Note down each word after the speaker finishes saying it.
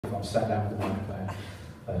and sat down with the microphone,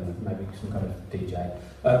 maybe some kind of DJ.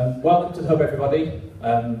 Welcome to the Hub, everybody.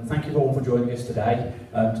 Thank you all for joining us today.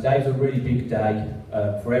 Today is a really big day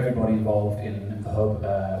for everybody involved in the Hub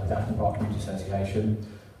with Ashmore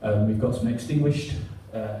Park.2017. We've got some distinguished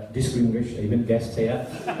even guests here.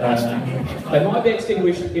 They might be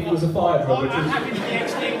extinguished if there was a fire drill. I'm happy to be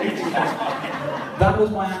extinguished. That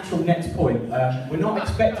was my actual next point. We're not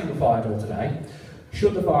expecting a fire drill today.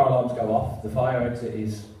 Should the fire alarms go off, the fire exit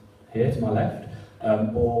is here to my left,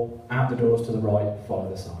 or out the doors to the right, follow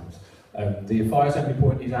the signs. The fire assembly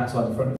point is outside the front of